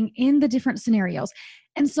parenting, in the different scenarios.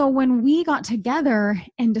 And so when we got together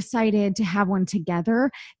and decided to have one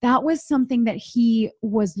together, that was something that he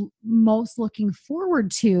was most looking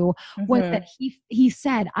forward to, was that he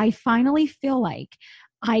said, I finally feel like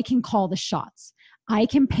I can call the shots. I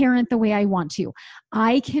can parent the way I want to.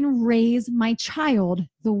 I can raise my child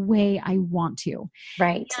the way I want to.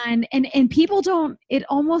 Right. And people don't, it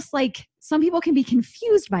almost like, some people can be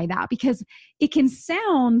confused by that because it can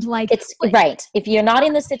sound like it's right. If you're not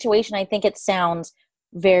in the situation, I think it sounds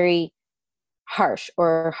very harsh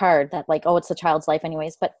or hard, that like, oh, it's the child's life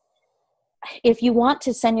anyways. But if you want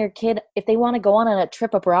to send your kid, if they want to go on a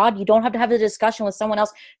trip abroad, you don't have to have a discussion with someone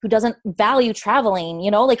else who doesn't value traveling,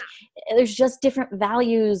 like there's just different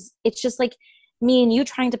values. It's just like me and you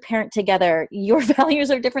trying to parent together. Your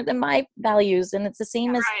values are different than my values. And it's the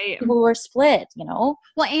same as people who are split,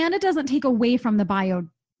 Well, and it doesn't take away from the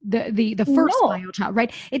the first bio child,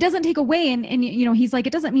 right? It doesn't take away. And he's like,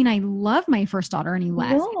 it doesn't mean I love my first daughter any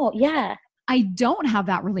less. No, yeah. I don't have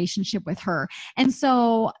that relationship with her. And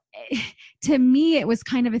so to me, it was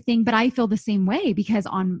kind of a thing, but I feel the same way, because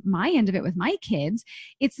on my end of it with my kids,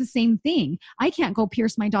 it's the same thing. I can't go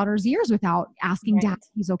pierce my daughter's ears without asking dad if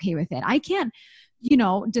he's okay with it. I can't,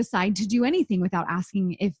 decide to do anything without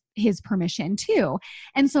asking if his permission too.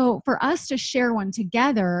 And so for us to share one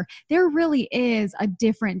together, there really is a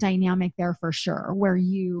different dynamic there for sure, where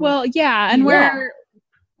you... Well, yeah. And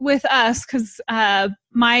with us, because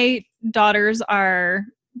my daughters are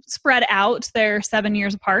spread out. They're 7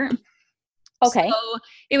 years apart. Okay. So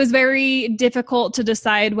it was very difficult to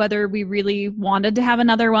decide whether we really wanted to have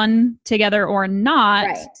another one together or not,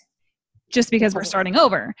 Right. just because we're starting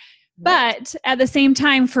over. But at the same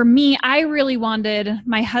time, for me, I really wanted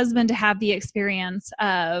my husband to have the experience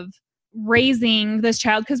of raising this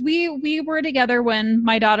child, because we were together when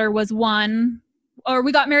my daughter was 1, or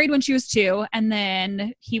we got married when she was 2, and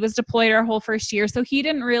then he was deployed our whole first year. So he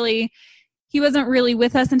wasn't really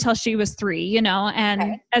with us until she was 3, you know,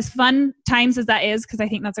 and as fun times as that is, because I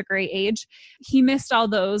think that's a great age, he missed all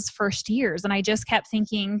those first years. And I just kept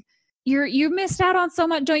thinking, you missed out on so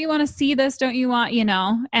much. Don't you want to see this? Don't you want, you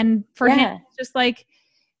know? And for him, it's just like,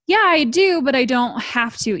 yeah, I do, but I don't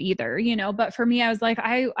have to either, you know? But for me, I was like,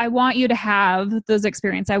 I want you to have those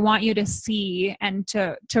experiences. I want you to see and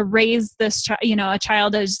to raise this child, you know, a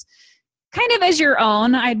child as kind of as your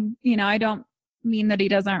own. I don't mean that he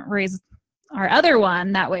doesn't raise our other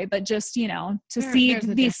one that way, but just, you know, to see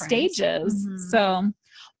these stages.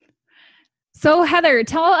 So Heather,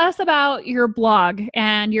 tell us about your blog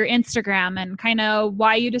and your Instagram and kind of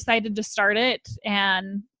why you decided to start it.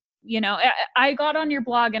 And, you know, I got on your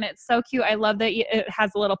blog and it's so cute. I love that it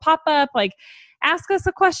has a little pop-up, like ask us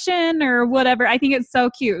a question or whatever. I think it's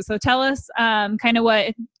so cute. So tell us kind of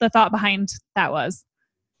what the thought behind that was.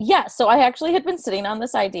 Yeah, so I actually had been sitting on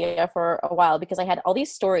this idea for a while because I had all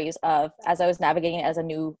these stories of as I was navigating it as a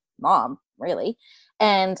new mom, really.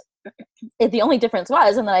 And the only difference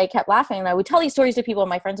was, and then I kept laughing, and I would tell these stories to people, and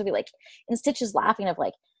my friends would be like in stitches laughing of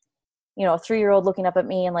like, you know, a 3-year-old looking up at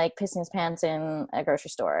me and like pissing his pants in a grocery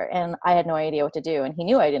store. And I had no idea what to do. And he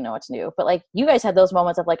knew I didn't know what to do. But like you guys had those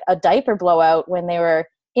moments of like a diaper blowout when they were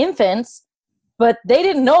infants, but they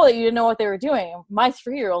didn't know that you didn't know what they were doing. My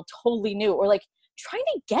 3-year-old totally knew. Or like trying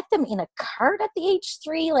to get them in a cart at the age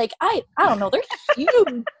 3. Like, I don't know. They're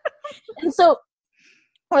huge. And so,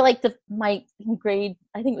 or like my grade,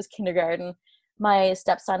 I think it was kindergarten, my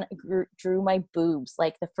stepson drew my boobs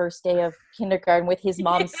like the first day of kindergarten with his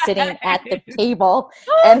mom sitting at the table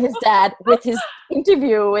and his dad with his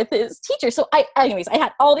interview with his teacher. So I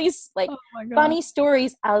had all these like funny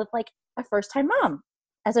stories out of like a first time mom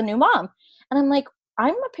as a new mom. And I'm like,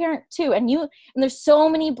 I'm a parent too. And there's so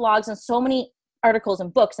many blogs and so many articles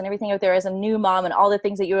and books and everything out there as a new mom and all the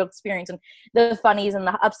things that you experience and the funnies and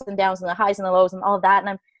the ups and downs and the highs and the lows and all of that. And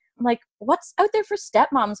I'm like, what's out there for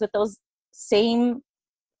stepmoms with those same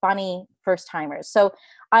funny first timers? So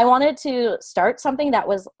I wanted to start something that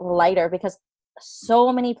was lighter because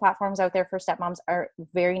so many platforms out there for stepmoms are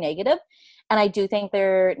very negative. And I do think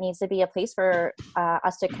there needs to be a place for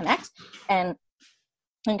us to connect and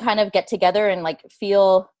kind of get together and like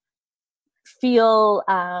feel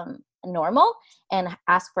normal and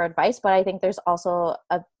ask for advice. But I think there's also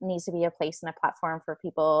needs to be a place and a platform for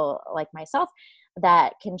people like myself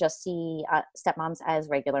that can just see stepmoms as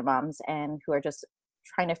regular moms and who are just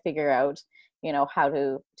trying to figure out, you know, how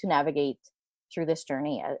to navigate through this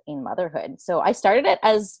journey in motherhood. So I started it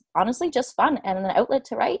as honestly just fun and an outlet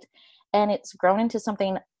to write. And it's grown into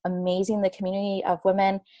something amazing. The community of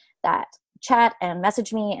women that chat and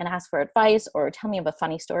message me and ask for advice or tell me about a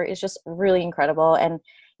funny story is just really incredible. And,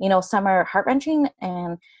 you know, some are heart-wrenching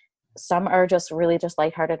and some are just really just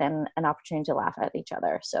lighthearted and an opportunity to laugh at each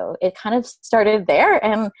other. So it kind of started there.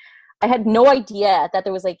 And I had no idea that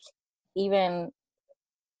there was like even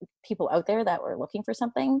people out there that were looking for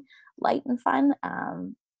something light and fun.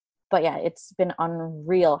 But yeah, it's been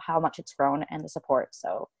unreal how much it's grown and the support.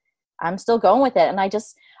 So I'm still going with it. And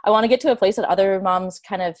I want to get to a place that other moms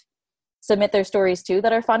kind of submit their stories too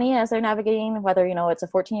that are funny as they're navigating, whether, you know, it's a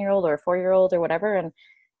 14-year-old or a 4-year-old or whatever. And,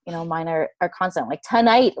 you know, mine are constant. Like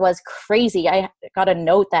tonight was crazy. I got a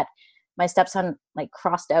note that my stepson like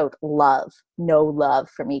crossed out no love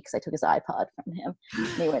for me because I took his iPod from him. And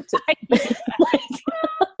he went to, like,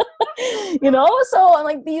 you know, so I'm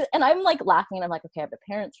like and I'm like laughing and I'm like, okay, I have to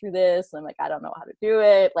parent through this. And I'm like, I don't know how to do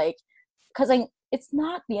it. Like, cause it's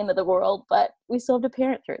not the end of the world, but we still have to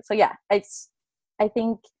parent through it. So yeah, I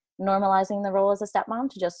think normalizing the role as a stepmom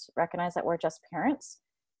to just recognize that we're just parents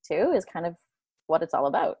too is kind of what it's all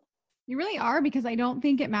about. You really are, because I don't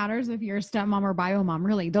think it matters if you're a stepmom or bio mom,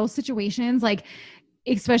 really. Those situations, like,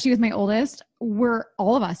 especially with my oldest, we're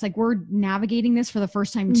all of us, like, we're navigating this for the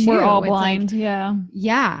first time too. We're all blind. Like,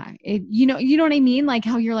 yeah. You know what I mean? Like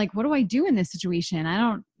how you're like, what do I do in this situation? I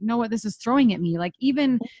don't know what this is throwing at me. Like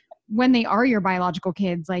even when they are your biological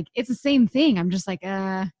kids, like it's the same thing. I'm just like,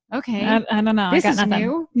 okay. I don't know. This I got is nothing.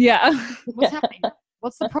 new. Yeah. What's happening?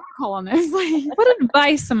 What's the protocol on this? Like, what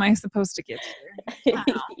advice am I supposed to give you?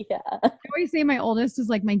 Yeah. I always say my oldest is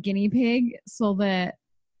like my guinea pig so that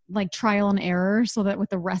like trial and error so that with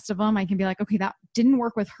the rest of them, I can be like, okay, that didn't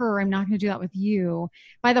work with her. I'm not going to do that with you.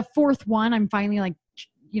 By the fourth one, I'm finally like,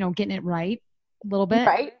 getting it right a little bit.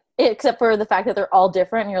 Right. Except for the fact that they're all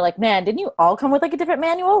different. And you're like, man, didn't you all come with like a different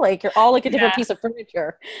manual? Like you're all like a different piece of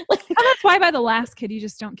furniture. Like that's why by the last kid, you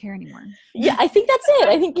just don't care anymore. Yeah, I think that's it.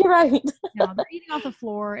 I think you're right. No, they're eating off the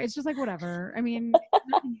floor. It's just like, whatever. I mean,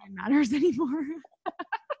 nothing even matters anymore.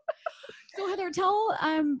 So Heather, tell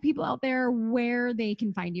people out there where they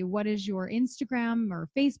can find you. What is your Instagram or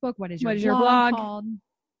Facebook? What is your blog called?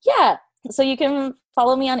 Yeah. So you can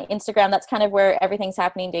follow me on Instagram. That's kind of where everything's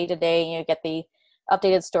happening day to day. You get the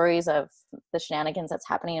updated stories of the shenanigans that's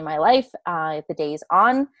happening in my life, the days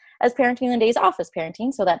on as parenting and the days off as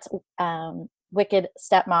parenting. So that's Wicked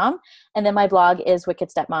Stepmom. And then my blog is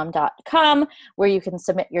wickedstepmom.com, where you can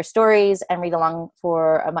submit your stories and read along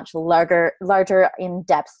for a much larger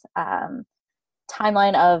in-depth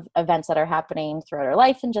timeline of events that are happening throughout our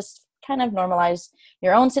life, and just kind of normalize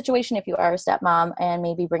your own situation if you are a stepmom, and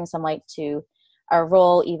maybe bring some light to our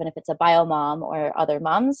role, even if it's a bio mom or other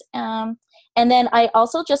moms. And then I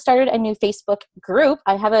also just started a new Facebook group.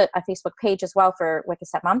 I have a Facebook page as well for Wicked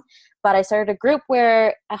Stepmom, but I started a group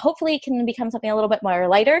where hopefully it can become something a little bit more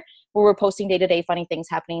lighter, where we're posting day-to-day funny things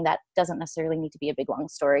happening that doesn't necessarily need to be a big, long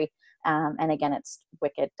story. And again, it's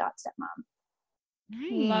wicked.stepmom.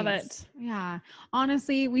 Nice. Love it. Yeah.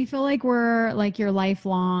 Honestly, we feel like we're like your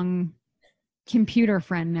lifelong computer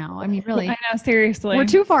friend now. I mean, really. I know, seriously. We're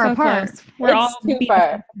too far apart. Close. We're all too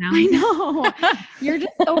far. now. I know. You're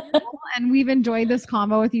just so cool, and we've enjoyed this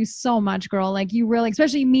combo with you so much, girl. Like you really,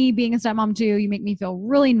 especially me being a stepmom too, you make me feel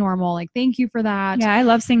really normal. Like, thank you for that. Yeah, I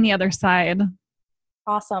love seeing the other side.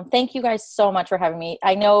 Awesome. Thank you guys so much for having me.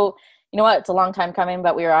 I know, you know what, it's a long time coming,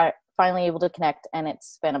 but we were finally able to connect, and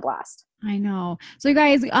it's been a blast. I know. So you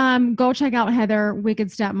guys, go check out Heather, Wicked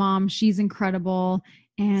Stepmom. She's incredible.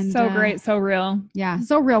 And so great, so real. Yeah,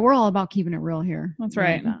 so real. We're all about keeping it real here. That's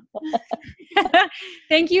right.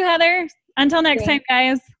 Thank you, Heather. Until next time,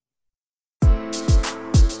 guys.